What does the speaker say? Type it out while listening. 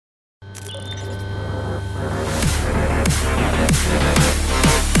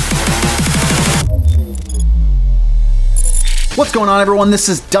What's going on, everyone? This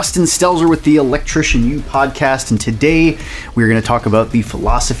is Dustin Stelzer with the Electrician U podcast, and today we're going to talk about the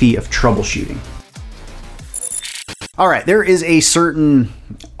philosophy of troubleshooting. All right, there is a certain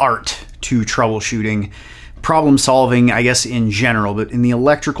art to troubleshooting, problem solving, I guess, in general, but in the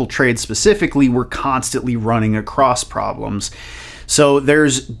electrical trade specifically, we're constantly running across problems. So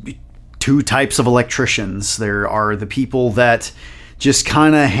there's two types of electricians. There are the people that just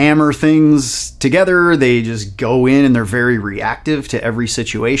kind of hammer things together. They just go in and they're very reactive to every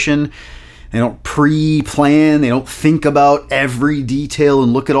situation. They don't pre-plan. They don't think about every detail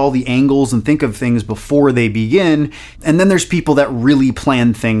and look at all the angles and think of things before they begin. And then there's people that really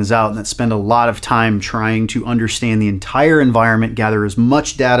plan things out and that spend a lot of time trying to understand the entire environment, gather as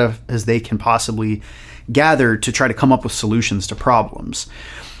much data as they can possibly gather to try to come up with solutions to problems.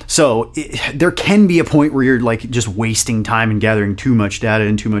 So there can be a point where you're like just wasting time and gathering too much data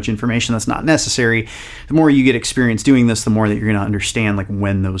and too much information that's not necessary. The more you get experience doing this, the more that you're going to understand like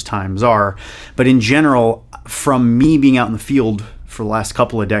when those times are. But in general, from me being out in the field for the last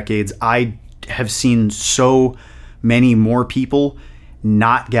couple of decades, I have seen so many more people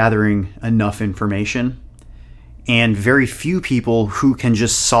not gathering enough information, and very few people who can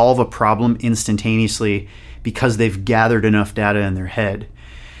just solve a problem instantaneously because they've gathered enough data in their head.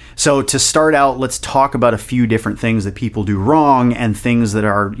 So to start out, let's talk about a few different things that people do wrong and things that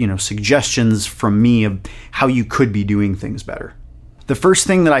are, suggestions from me of how you could be doing things better. The first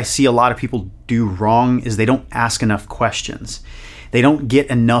thing that I see a lot of people do wrong is they don't ask enough questions. They don't get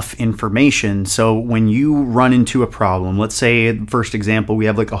enough information. So when you run into a problem, let's say, first example, we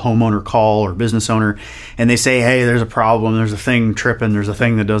have like a homeowner call or business owner, and they say, hey, there's a problem, there's a thing tripping, there's a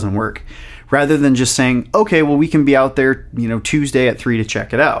thing that doesn't work. Rather than just saying, okay, well, we can be out there, Tuesday at 3 to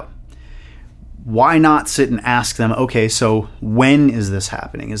check it out. Why not sit and ask them, okay, so when is this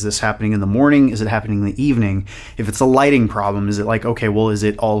happening? Is this happening in the morning? Is it happening in the evening? If it's a lighting problem, is it like, okay, well, is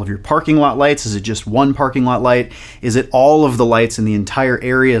it all of your parking lot lights? Is it just one parking lot light? Is it all of the lights in the entire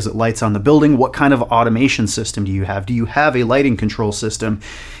area? Is it lights on the building? What kind of automation system do you have? Do you have a lighting control system?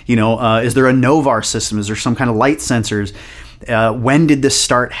 Is there a Novar system? Is there some kind of light sensors? When did this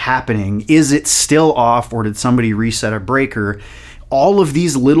start happening? Is it still off, or did somebody reset a breaker? All of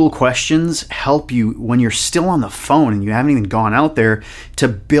these little questions help you when you're still on the phone and you haven't even gone out there to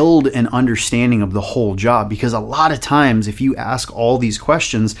build an understanding of the whole job. Because a lot of times, if you ask all these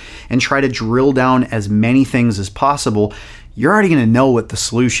questions and try to drill down as many things as possible, you're already going to know what the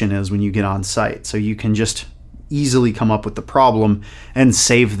solution is when you get on site. So you can just easily come up with the problem and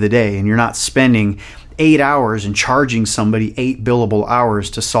save the day. And you're not spending 8 hours and charging somebody 8 billable hours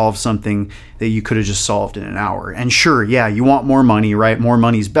to solve something that you could have just solved in an hour. And sure, yeah, you want more money, right? More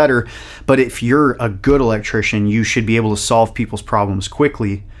money's better. But if you're a good electrician, you should be able to solve people's problems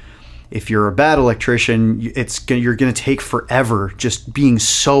quickly. If you're a bad electrician, you're going to take forever, just being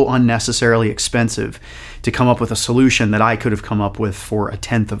so unnecessarily expensive to come up with a solution that I could have come up with for a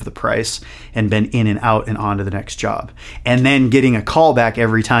tenth of the price and been in and out and on to the next job. And then getting a call back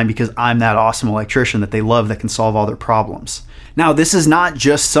every time because I'm that awesome electrician that they love that can solve all their problems. Now, this is not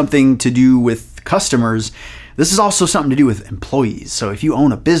just something to do with customers. This is also something to do with employees. So if you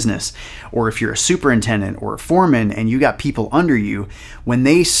own a business, or if you're a superintendent or a foreman and you got people under you, when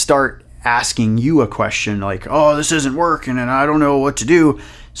they start asking you a question like, oh, this isn't working and I don't know what to do,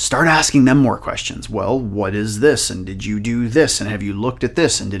 start asking them more questions. Well, what is this? And did you do this? And have you looked at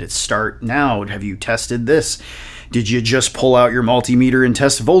this? And did it start now? Have you tested this? Did you just pull out your multimeter and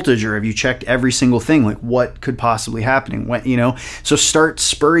test voltage, or have you checked every single thing? Like, what could possibly happen? So start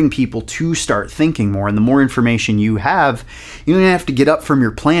spurring people to start thinking more. And the more information you have, you don't have to get up from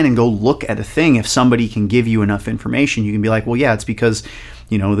your plan and go look at a thing. If somebody can give you enough information, you can be like, well, yeah, it's because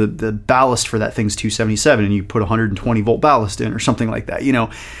the ballast for that thing's 277 and you put 120 volt ballast in or something like that.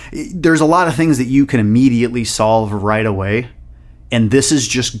 There's a lot of things that you can immediately solve right away. And this is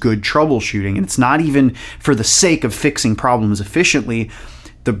just good troubleshooting. And it's not even for the sake of fixing problems efficiently.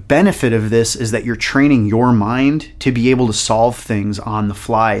 The benefit of this is that you're training your mind to be able to solve things on the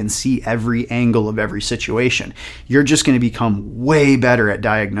fly and see every angle of every situation. You're just going to become way better at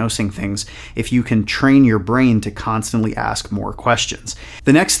diagnosing things if you can train your brain to constantly ask more questions.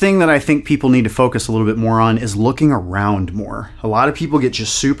 The next thing that I think people need to focus a little bit more on is looking around more. A lot of people get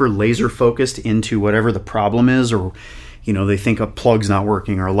just super laser focused into whatever the problem is, or they think a plug's not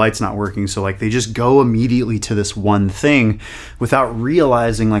working or a light's not working. So like they just go immediately to this one thing without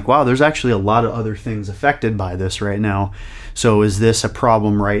realizing like, wow, there's actually a lot of other things affected by this right now. So is this a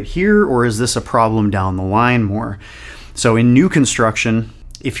problem right here, or is this a problem down the line more? So in new construction,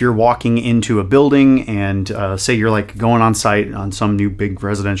 if you're walking into a building and say you're like going on site on some new big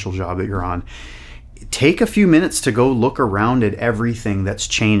residential job that you're on, take a few minutes to go look around at everything that's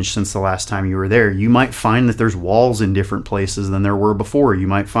changed since the last time you were there. You might find that there's walls in different places than there were before. You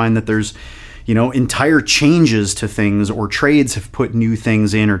might find that there's, entire changes to things, or trades have put new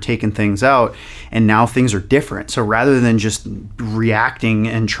things in or taken things out, and now things are different. So rather than just reacting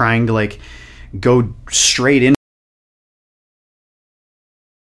and trying to go straight in,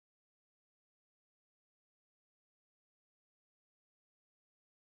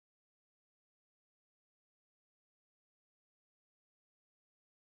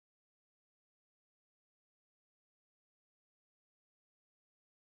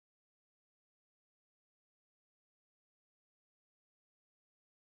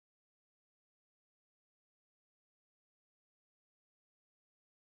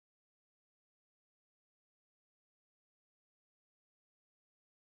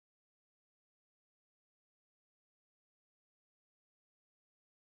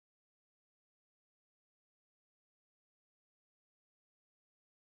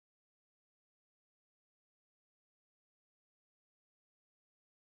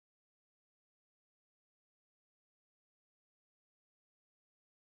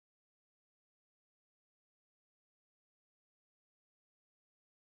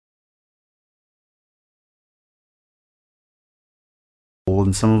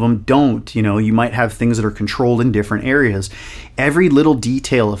 and some of them don't. You might have things that are controlled in different areas. Every little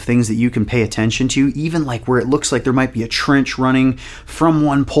detail of things that you can pay attention to, even where it looks like there might be a trench running from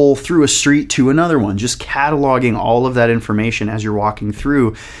one pole through a street to another one, just cataloging all of that information as you're walking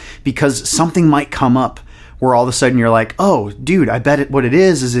through, because something might come up where all of a sudden you're like, oh, dude, I bet what it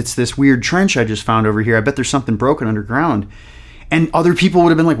is it's this weird trench I just found over here. I bet there's something broken underground. And other people would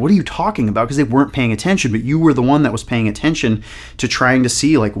have been like, what are you talking about? Because they weren't paying attention, but you were the one that was paying attention to trying to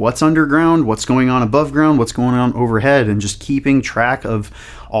see what's underground, what's going on above ground, what's going on overhead, and just keeping track of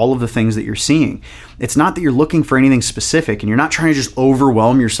all of the things that you're seeing. It's not that you're looking for anything specific, and you're not trying to just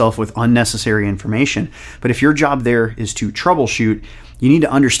overwhelm yourself with unnecessary information. But if your job there is to troubleshoot, you need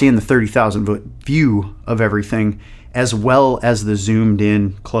to understand the 30,000 foot view of everything, as well as the zoomed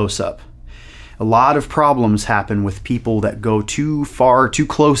in close up. A lot of problems happen with people that go too far, too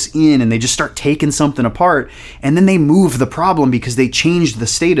close in, and they just start taking something apart, and then they move the problem because they changed the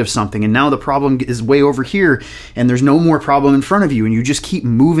state of something, and now the problem is way over here, and there's no more problem in front of you, and you just keep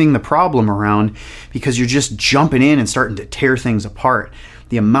moving the problem around because you're just jumping in and starting to tear things apart.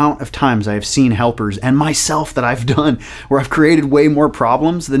 The amount of times I have seen helpers, and myself that I've done, where I've created way more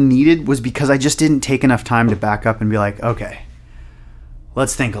problems than needed, was because I just didn't take enough time to back up and be like, okay,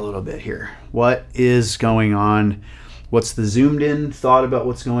 let's think a little bit here. What is going on? What's the zoomed in thought about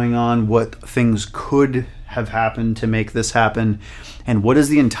what's going on? What things could have happened to make this happen? And what is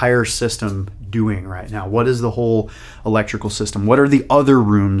the entire system doing right now? What is the whole electrical system? What are the other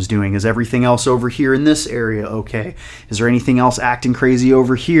rooms doing? Is everything else over here in this area okay? Is there anything else acting crazy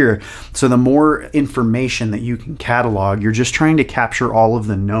over here? So the more information that you can catalog, you're just trying to capture all of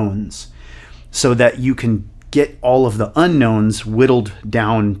the knowns so that you can get all of the unknowns whittled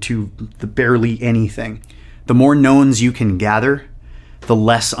down to the barely anything. The more knowns you can gather, the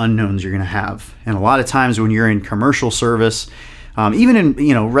less unknowns you're going to have. And a lot of times when you're in commercial service, even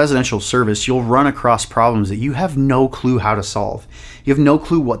in residential service, you'll run across problems that you have no clue how to solve. You have no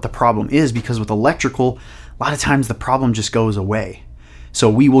clue what the problem is, because with electrical, a lot of times the problem just goes away. So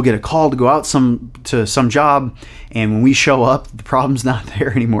we will get a call to go out to some job, and when we show up, the problem's not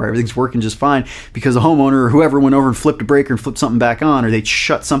there anymore. Everything's working just fine because the homeowner or whoever went over and flipped a breaker and flipped something back on, or they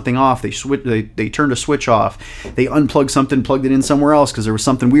shut something off, they turned a switch off, they unplugged something, plugged it in somewhere else because there was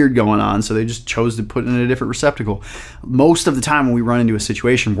something weird going on, so they just chose to put it in a different receptacle. Most of the time when we run into a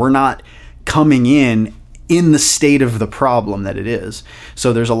situation, we're not coming in the state of the problem that it is.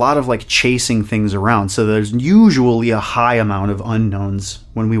 So there's a lot of chasing things around. So there's usually a high amount of unknowns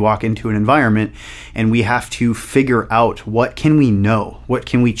when we walk into an environment, and we have to figure out what can we know, what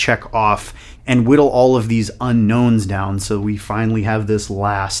can we check off, and whittle all of these unknowns down so we finally have this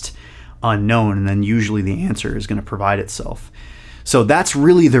last unknown, and then usually the answer is going to provide itself. So that's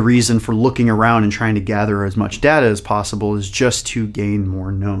really the reason for looking around and trying to gather as much data as possible, is just to gain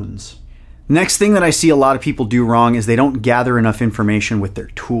more knowns. Next thing that I see a lot of people do wrong is they don't gather enough information with their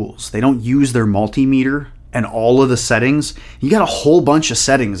tools. They don't use their multimeter and all of the settings. You got a whole bunch of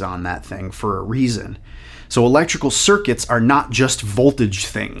settings on that thing for a reason. So electrical circuits are not just voltage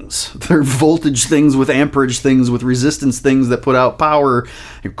things. They're voltage things with amperage things, with resistance things that put out power,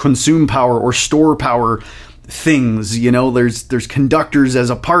 consume power, or store power things. There's conductors as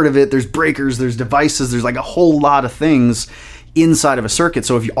a part of it. There's breakers, there's devices, there's a whole lot of things inside of a circuit.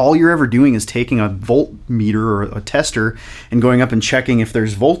 So if all you're ever doing is taking a voltmeter or a tester and going up and checking if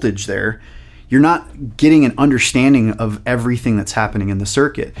there's voltage there, you're not getting an understanding of everything that's happening in the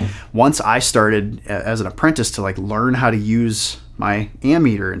circuit. Once I started as an apprentice to like learn how to use my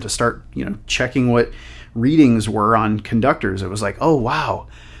ammeter and to start, checking what readings were on conductors, it was like, oh wow,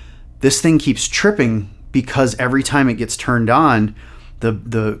 this thing keeps tripping because every time it gets turned on,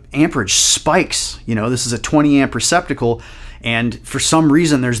 the amperage spikes. This is a 20 amp receptacle, and for some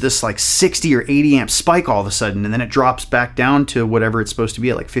reason there's this like 60 or 80 amp spike all of a sudden, and then it drops back down to whatever it's supposed to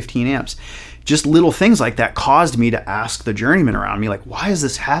be at, like 15 amps. Just little things like that caused me to ask the journeyman around me, like, why is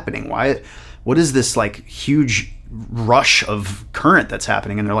this happening? What is this like huge rush of current that's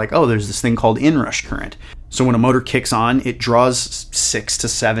happening? And they're like, oh, there's this thing called inrush current. So when a motor kicks on, it draws 6 to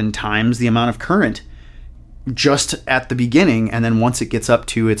 7 times the amount of current just at the beginning, and then once it gets up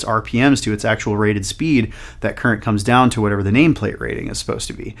to its RPMs, to its actual rated speed, that current comes down to whatever the nameplate rating is supposed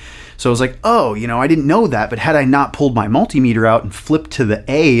to be. So I was like, oh, I didn't know that, but had I not pulled my multimeter out and flipped to the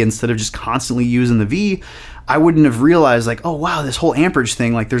A instead of just constantly using the V, I wouldn't have realized like, oh wow, this whole amperage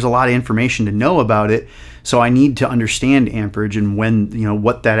thing, like there's a lot of information to know about it. So I need to understand amperage and when,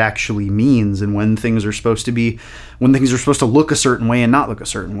 what that actually means, and when things are supposed to look a certain way and not look a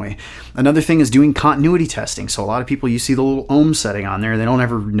certain way. Another thing is doing continuity testing. So a lot of people, you see the little ohm setting on there, they don't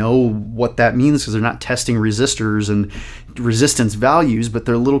ever know what that means because they're not testing resistors and resistance values, but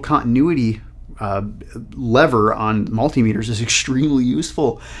their little continuity lever on multimeters is extremely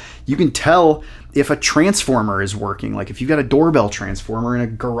useful. You can tell if a transformer is working. Like if you've got a doorbell transformer in a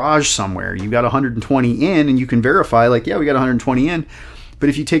garage somewhere, you've got 120 in, and you can verify like, yeah, we got 120 in. But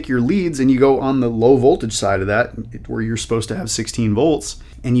if you take your leads and you go on the low voltage side of that, where you're supposed to have 16 volts,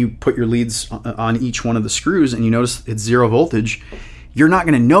 and you put your leads on each one of the screws and you notice it's 0 voltage, you're not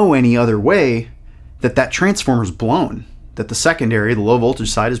going to know any other way that transformer's blown, that the secondary, the low voltage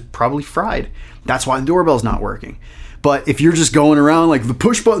side, is probably fried. That's why the doorbell's not working. But if you're just going around like, the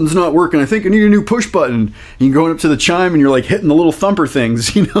push button's not working, I think I need a new push button, and you're going up to the chime and you're like hitting the little thumper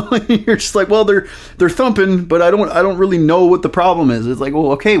things, you're just like, well, they're thumping, but I don't really know what the problem is. It's like,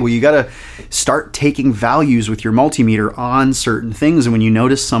 well, okay, well, you got to start taking values with your multimeter on certain things, and when you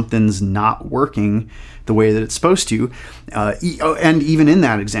notice something's not working the way that it's supposed to, and even in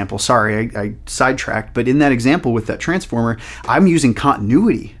that example, sorry, I sidetracked, but in that example with that transformer, I'm using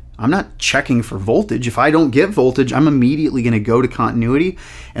continuity. I'm not checking for voltage. If I don't get voltage, I'm immediately going to go to continuity,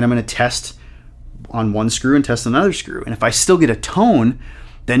 and I'm going to test on one screw and test another screw. And if I still get a tone,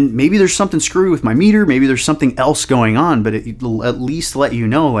 then maybe there's something screwy with my meter. Maybe there's something else going on, but it'll at least let you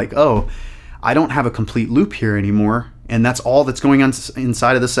know like, oh, I don't have a complete loop here anymore. And that's all that's going on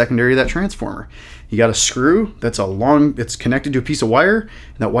inside of the secondary of that transformer. You got a screw it's connected to a piece of wire,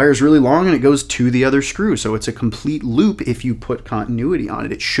 and that wire is really long and it goes to the other screw. So it's a complete loop. If you put continuity on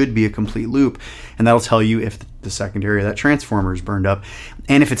it, it should be a complete loop. And that'll tell you if the secondary of that transformer is burned up.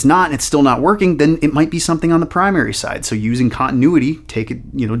 And if it's not, and it's still not working, then it might be something on the primary side. So using continuity, take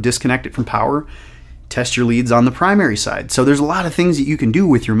it, disconnect it from power, test your leads on the primary side. So there's a lot of things that you can do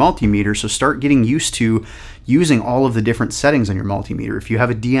with your multimeter. So start getting used to using all of the different settings on your multimeter. If you have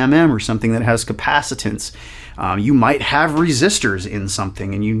a DMM or something that has capacitance, you might have resistors in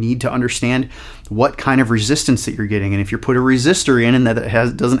something, and you need to understand what kind of resistance that you're getting. And if you put a resistor in and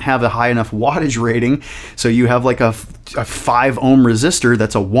that doesn't have a high enough wattage rating, so you have like a 5 ohm resistor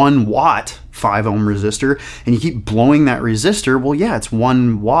that's a 1 watt 5 ohm resistor, and you keep blowing that resistor, well, yeah, it's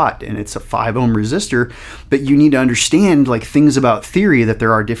 1 watt and it's a 5 ohm resistor, but you need to understand like things about theory, that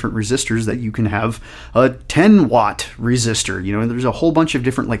there are different resistors, that you can have a 10 watt resistor, there's a whole bunch of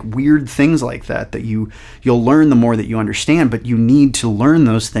different like weird things like that you'll learn the more that you understand, but you need to learn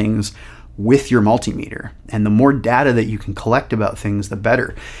those things with your multimeter. And the more data that you can collect about things, the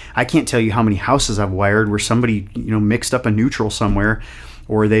better. I can't tell you how many houses I've wired where somebody, mixed up a neutral somewhere,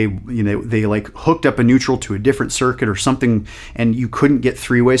 or they like hooked up a neutral to a different circuit or something, and you couldn't get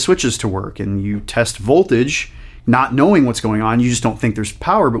 3-way switches to work, and you test voltage not knowing what's going on. You just don't think there's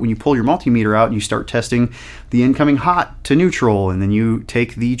power, but when you pull your multimeter out and you start testing the incoming hot to neutral, and then you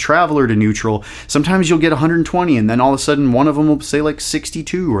take the traveler to neutral, sometimes you'll get 120, and then all of a sudden one of them will say like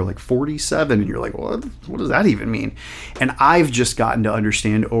 62 or like 47, and you're like, what does that even mean? And I've just gotten to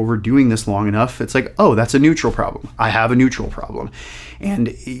understand over doing this long enough, it's like, oh, that's a neutral problem. I have a neutral problem.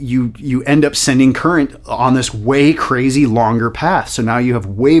 And you end up sending current on this way crazy longer path. So now you have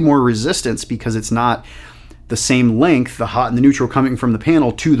way more resistance because it's not the same length. The hot and the neutral coming from the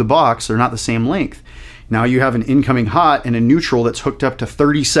panel to the box are not the same length. Now you have an incoming hot and a neutral that's hooked up to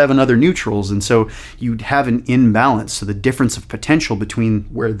 37 other neutrals, and so you'd have an imbalance. So the difference of potential between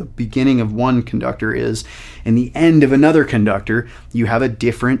where the beginning of one conductor is and the end of another conductor, you have a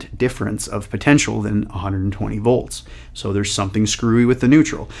different difference of potential than 120 volts. So there's something screwy with the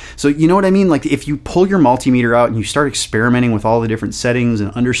neutral. So you know what I mean? Like if you pull your multimeter out and you start experimenting with all the different settings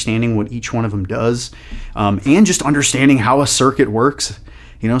and understanding what each one of them does, and just understanding how a circuit works.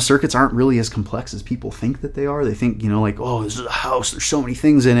 Circuits aren't really as complex as people think that they are. They think, like, oh, this is a house, there's so many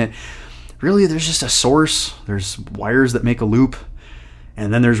things in it. Really, there's just a source, there's wires that make a loop,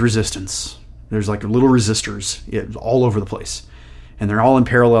 and then there's resistance. There's like little resistors all over the place, and they're all in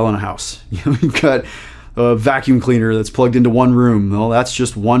parallel in a house. You've got a vacuum cleaner that's plugged into one room. Well, that's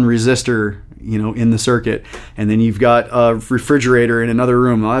just one resistor, in the circuit. And then you've got a refrigerator in another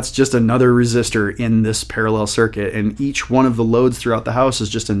room. Well, that's just another resistor in this parallel circuit. And each one of the loads throughout the house is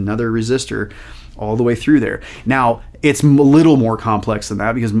just another resistor all the way through there. Now, it's a little more complex than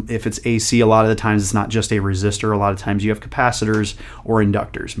that, because if it's AC, a lot of the times it's not just a resistor. A lot of times you have capacitors or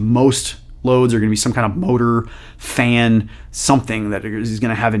inductors. Most loads are going to be some kind of motor, fan, something that is going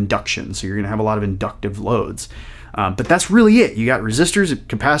to have induction. So you're going to have a lot of inductive loads. But that's really it. You got resistors,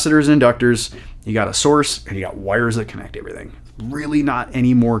 capacitors, and inductors. You got a source, and you got wires that connect everything. Really not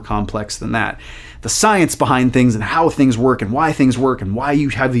any more complex than that. The science behind things and how things work and why things work and why you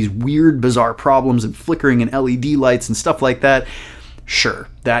have these weird, bizarre problems and flickering and LED lights and stuff like that, sure,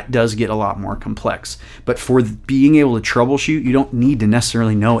 that does get a lot more complex. But for being able to troubleshoot, you don't need to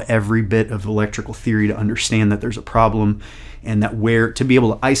necessarily know every bit of electrical theory to understand that there's a problem and to be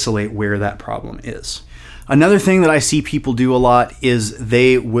able to isolate where that problem is. Another thing that I see people do a lot is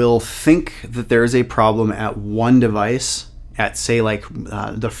they will think that there's a problem at one device, at say like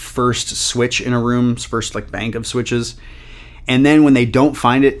the first switch in a room's first like bank of switches. And then when they don't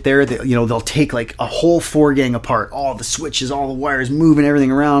find it there, they'll take like a whole 4-gang apart, all the switches, all the wires, moving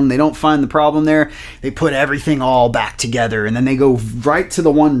everything around. They don't find the problem there. They put everything all back together, and then they go right to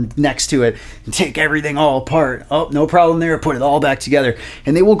the one next to it and take everything all apart. Oh, no problem there. Put it all back together.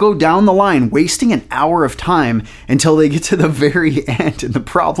 And they will go down the line, wasting an hour of time until they get to the very end. And the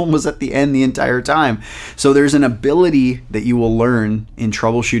problem was at the end the entire time. So there's an ability that you will learn in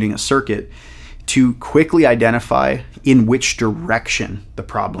troubleshooting a circuit to quickly identify in which direction the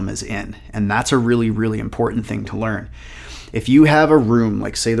problem is in. And that's a really, really important thing to learn. If you have a room,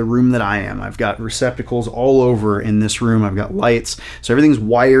 like say the room that I am, I've got receptacles all over in this room, I've got lights, so everything's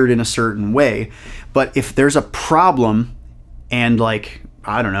wired in a certain way. But if there's a problem and like,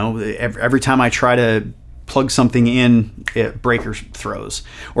 I don't know, every time I try to plug something in, breaker throws.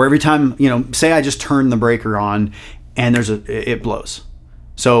 Or every time, say I just turn the breaker on and it blows.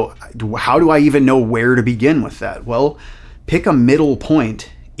 So how do I even know where to begin with that? Well, pick a middle point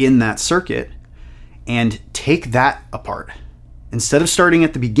in that circuit and take that apart. Instead of starting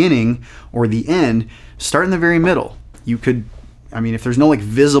at the beginning or the end, start in the very middle. You could, if there's no like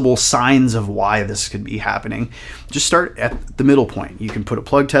visible signs of why this could be happening, just start at the middle point. You can put a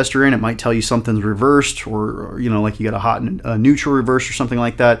plug tester in. It might tell you something's reversed or like you got a hot and a neutral reverse or something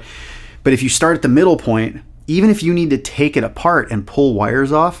like that. But if you start at the middle point, even if you need to take it apart and pull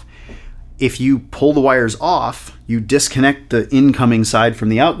wires off, if you pull the wires off, you disconnect the incoming side from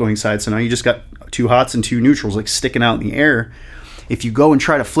the outgoing side. So now you just got 2 hots and 2 neutrals like sticking out in the air. If you go and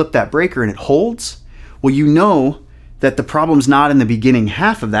try to flip that breaker and it holds, well, you know that the problem's not in the beginning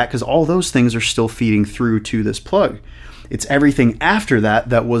half of that, because all those things are still feeding through to this plug. It's everything after that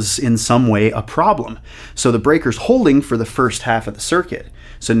that was in some way a problem. So the breaker's holding for the first half of the circuit.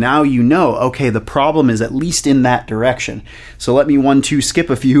 So now you know, okay, the problem is at least in that direction. So let me 1, 2 skip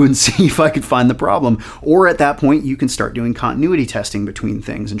a few and see if I could find the problem. Or at that point, you can start doing continuity testing between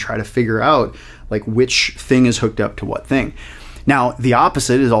things and try to figure out like which thing is hooked up to what thing. Now, the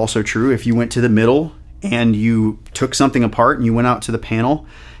opposite is also true. If you went to the middle and you took something apart and you went out to the panel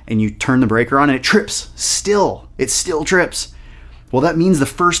and you turn the breaker on and it trips, it still trips. Well, that means the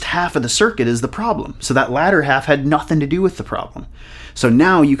first half of the circuit is the problem. So that latter half had nothing to do with the problem. So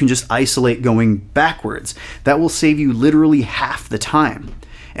now you can just isolate going backwards. That will save you literally half the time.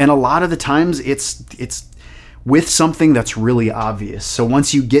 And a lot of the times it's with something that's really obvious. So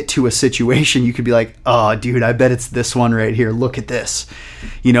once you get to a situation, you could be like, oh, dude, I bet it's this one right here. Look at this.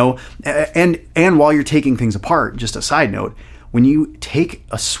 And while you're taking things apart, just a side note, when you take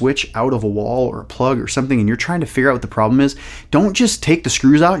a switch out of a wall or a plug or something and you're trying to figure out what the problem is, don't just take the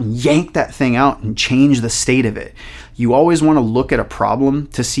screws out and yank that thing out and change the state of it. You always want to look at a problem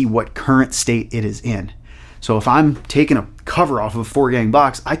to see what current state it is in. So if I'm taking a cover off of a 4-gang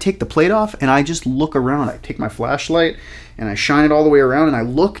box, I take the plate off and I just look around. I take my flashlight and I shine it all the way around and I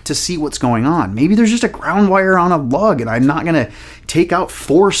look to see what's going on. Maybe there's just a ground wire on a lug and I'm not going to take out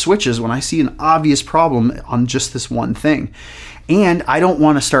 4 switches when I see an obvious problem on just this one thing. And I don't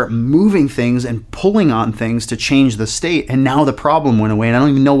want to start moving things and pulling on things to change the state. And now the problem went away and I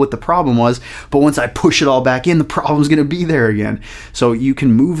don't even know what the problem was. But once I push it all back in, the problem's going to be there again. So you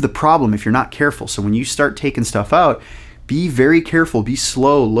can move the problem if you're not careful. So when you start taking stuff out, be very careful, be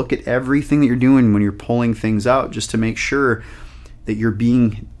slow, look at everything that you're doing when you're pulling things out just to make sure that you're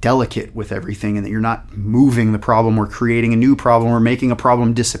being delicate with everything and that you're not moving the problem or creating a new problem or making a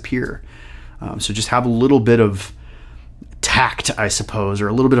problem disappear. So just have a little bit of tact, I suppose, or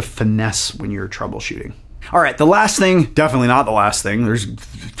a little bit of finesse when you're troubleshooting. All right, the last thing, definitely not the last thing, there's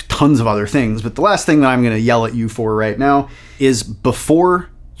tons of other things, but the last thing that I'm going to yell at you for right now is before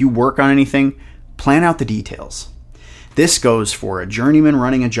you work on anything, plan out the details. This goes for a journeyman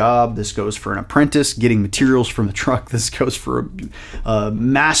running a job. This goes for an apprentice getting materials from the truck. This goes for a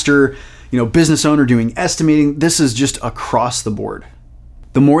master, business owner doing estimating. This is just across the board.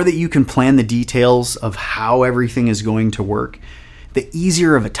 The more that you can plan the details of how everything is going to work, the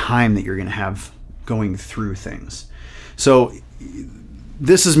easier of a time that you're going to have going through things. So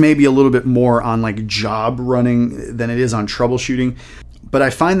this is maybe a little bit more on like job running than it is on troubleshooting. But I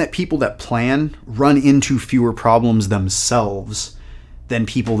find that people that plan run into fewer problems themselves than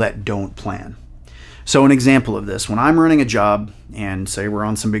people that don't plan. So an example of this, when I'm running a job and say we're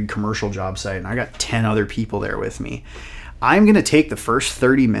on some big commercial job site and I got 10 other people there with me, I'm going to take the first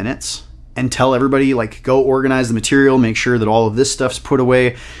 30 minutes and tell everybody, like, go organize the material, make sure that all of this stuff's put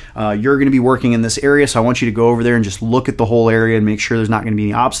away. You're going to be working in this area, so I want you to go over there and just look at the whole area and make sure there's not going to be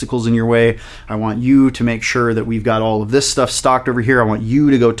any obstacles in your way. I want you to make sure that we've got all of this stuff stocked over here. I want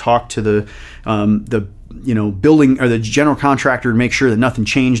you to go talk to the building or the general contractor and make sure that nothing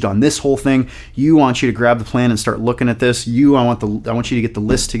changed on this whole thing. I want you to grab the plan and start looking at this. I want you to get the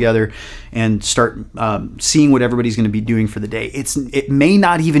list together and start seeing what everybody's going to be doing for the day. It may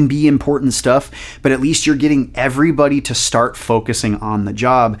not even be important stuff, but at least you're getting everybody to start focusing on the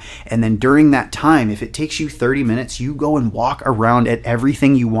job. And then during that time, if it takes you 30 minutes, you go and walk around at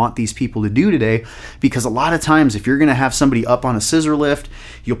everything you want these people to do today. Because a lot of times, if you're going to have somebody up on a scissor lift,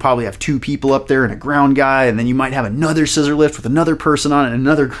 you'll probably have 2 people up there and a ground guy, and then you might have another scissor lift with another person on it and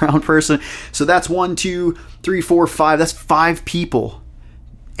another ground person. So that's 1, 2, 3, 4, 5. That's 5 people.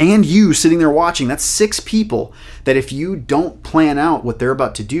 And you sitting there watching, that's 6 people that if you don't plan out what they're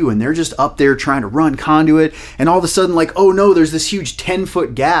about to do and they're just up there trying to run conduit and all of a sudden like, oh no, there's this huge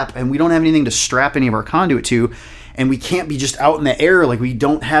 10-foot gap and we don't have anything to strap any of our conduit to and we can't be just out in the air, like we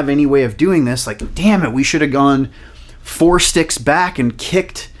don't have any way of doing this, like damn it, we should have gone 4 sticks back and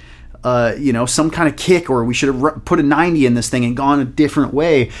kicked some kind of kick, or we should have put a 90 in this thing and gone a different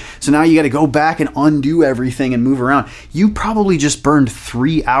way. So now you got to go back and undo everything and move around. You probably just burned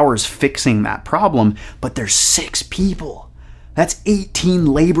 3 hours fixing that problem, but there's 6 people. That's 18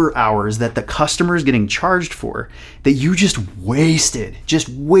 labor hours that the customer is getting charged for that you just wasted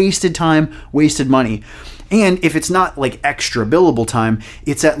time, wasted money. And if it's not like extra billable time,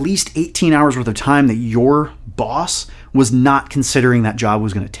 it's at least 18 hours worth of time that your boss was not considering that job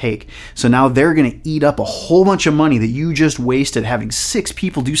was going to take. So now they're going to eat up a whole bunch of money that you just wasted having 6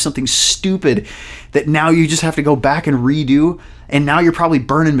 people do something stupid that now you just have to go back and redo. And now you're probably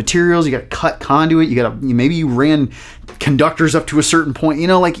burning materials. You got to cut conduit. Maybe you ran conductors up to a certain point.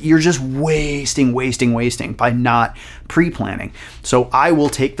 You're just wasting by not pre-planning. So I will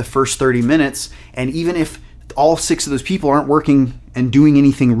take the first 30 minutes, and even if all 6 of those people aren't working and doing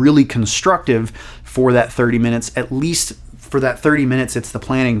anything really constructive for that 30 minutes, at least for that 30 minutes, it's the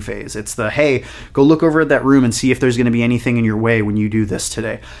planning phase. It's the, hey, go look over at that room and see if there's going to be anything in your way when you do this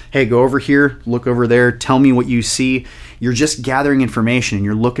today. Hey, go over here, look over there, tell me what you see. You're just gathering information and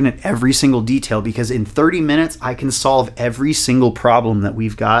you're looking at every single detail, because in 30 minutes, I can solve every single problem that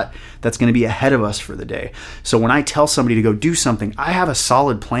we've got that's going to be ahead of us for the day. So when I tell somebody to go do something, I have a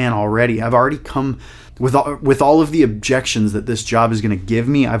solid plan already. I've already come with all of the objections that this job is going to give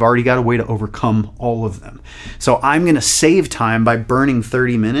me. I've already got a way to overcome all of them. So I'm going to save time by burning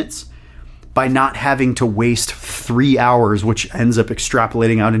 30 minutes by not having to waste 3 hours, which ends up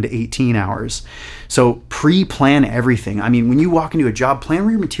extrapolating out into 18 hours. So pre-plan everything. I mean, when you walk into a job, plan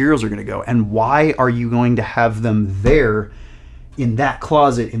where your materials are going to go and why are you going to have them there in that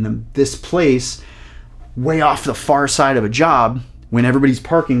closet, in this place, way off the far side of a job when everybody's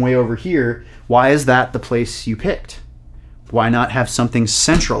parking way over here. Why is that the place you picked? Why not have something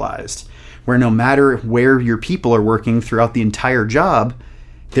centralized where no matter where your people are working throughout the entire job,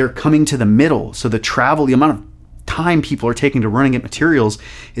 they're coming to the middle. So the amount of time people are taking to run and get materials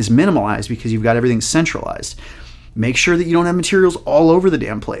is minimalized because you've got everything centralized. Make sure that you don't have materials all over the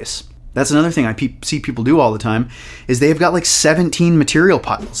damn place. That's another thing I see people do all the time, is they've got like 17 material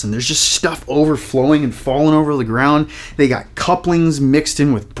piles and there's just stuff overflowing and falling over the ground. They got couplings mixed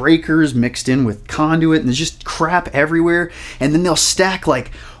in with breakers, mixed in with conduit, and there's just crap everywhere. And then they'll stack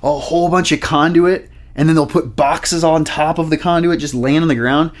like a whole bunch of conduit, and then they'll put boxes on top of the conduit just laying on the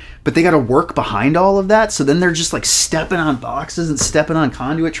ground, but they got to work behind all of that. So then they're just like stepping on boxes and stepping on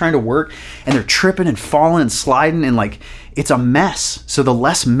conduit trying to work, and they're tripping and falling and sliding, and like it's a mess. So the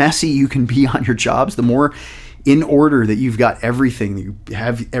less messy you can be on your jobs, the more in order that you've got everything, you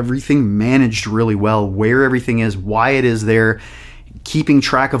have everything managed really well, where everything is, why it is there, keeping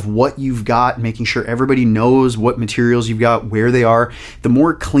track of what you've got, making sure everybody knows what materials you've got, where they are. The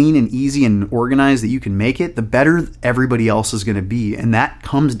more clean and easy and organized that you can make it, the better everybody else is going to be. And that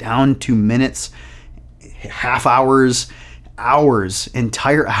comes down to minutes, half hours, hours,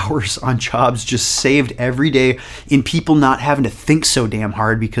 entire hours on jobs just saved every day in people not having to think so damn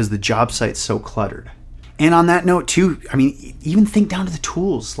hard because the job site's so cluttered. And on that note too, I mean, even think down to the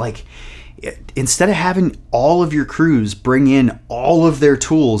tools. Like, instead of having all of your crews bring in all of their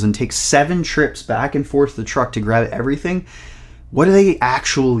tools and take 7 trips back and forth to the truck to grab everything, what do they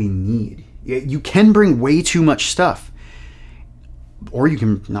actually need? You can bring way too much stuff, or you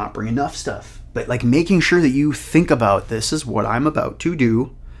can not bring enough stuff. But like making sure that you think about, this is what I'm about to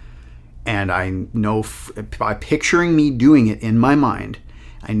do, and I know by picturing me doing it in my mind,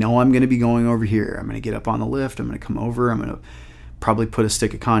 I know I'm going to be going over here. I'm going to get up on the lift. I'm going to come over. I'm going to probably put a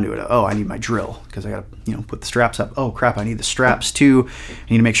stick of conduit. Oh, I need my drill because I got to, put the straps up. Oh crap, I need the straps too.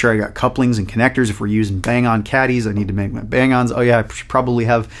 I need to make sure I got couplings and connectors. If we're using bang-on caddies, I need to make my bang-ons. Oh yeah, I should probably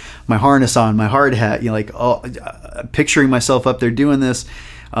have my harness on, my hard hat. Picturing myself up there doing this.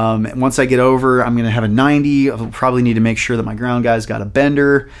 Once I get over, I'm going to have a 90. I'll probably need to make sure that my ground guy's got a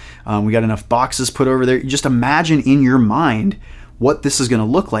bender. We got enough boxes put over there. You just imagine in your mind what this is going to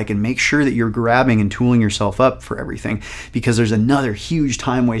look like and make sure that you're grabbing and tooling yourself up for everything, because there's another huge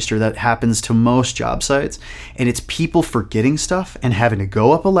time waster that happens to most job sites, and it's people forgetting stuff and having to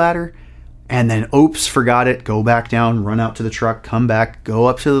go up a ladder and then oops, forgot it, go back down, run out to the truck, come back, go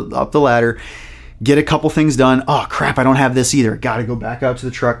up the ladder, get a couple things done. Oh crap, I don't have this either. Got to go back out to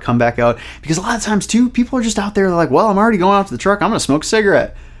the truck, come back out. Because a lot of times too, people are just out there like, well, I'm already going out to the truck. I'm going to smoke a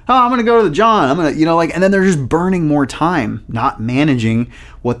cigarette. Oh, I'm going to go to the John. I'm going to, and then they're just burning more time, not managing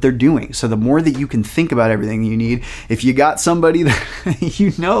what they're doing. So the more that you can think about everything you need, if you got somebody that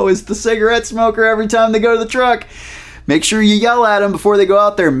is the cigarette smoker every time they go to the truck, make sure you yell at them before they go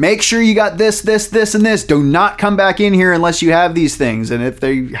out there. Make sure you got this, and this. Do not come back in here unless you have these things. And if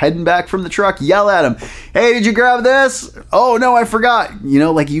they're heading back from the truck, yell at them. Hey, did you grab this? Oh, no, I forgot.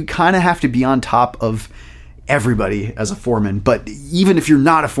 You kind of have to be on top of everybody as a foreman. But even if you're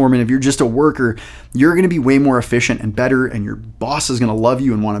not a foreman, if you're just a worker, you're going to be way more efficient and better, and your boss is going to love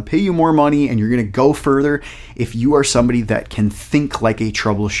you and want to pay you more money, and you're going to go further if you are somebody that can think like a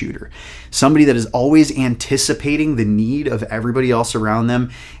troubleshooter. Somebody that is always anticipating the need of everybody else around them,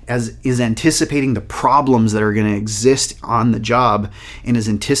 is anticipating the problems that are going to exist on the job, and is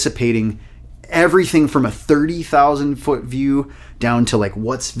anticipating everything from a 30,000 foot view down to like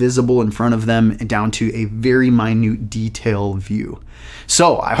what's visible in front of them, and down to a very minute detail view.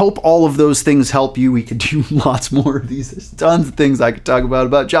 So I hope all of those things help you. We could do lots more of these. There's tons of things I could talk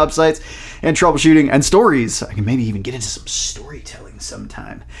about job sites and troubleshooting and stories. I can maybe even get into some storytelling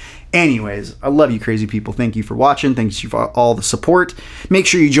sometime. Anyways, I love you crazy people. Thank you for watching. Thanks for all the support. Make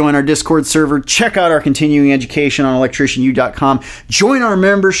sure you join our Discord server. Check out our continuing education on electricianu.com. Join our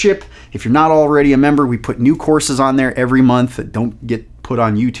membership. If you're not already a member, we put new courses on there every month that don't get put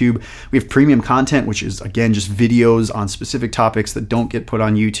on YouTube. We have premium content, which is, again, just videos on specific topics that don't get put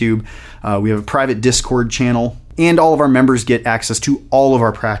on YouTube. We have a private Discord channel, and all of our members get access to all of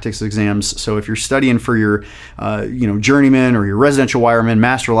our practice exams. So if you're studying for your, journeyman or your residential wireman,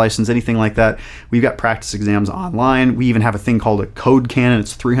 master license, anything like that, we've got practice exams online. We even have a thing called a code cannon.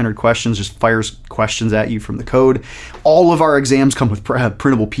 It's 300 questions, just fires questions at you from the code. All of our exams come with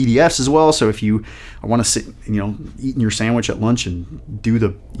printable PDFs as well. So if you want to sit, eating your sandwich at lunch and do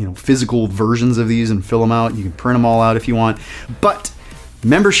the, physical versions of these and fill them out, you can print them all out if you want. But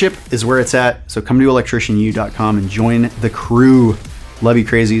membership is where it's at. So come to electricianu.com and join the crew. Love you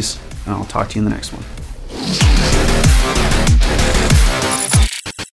crazies, and I'll talk to you in the next one.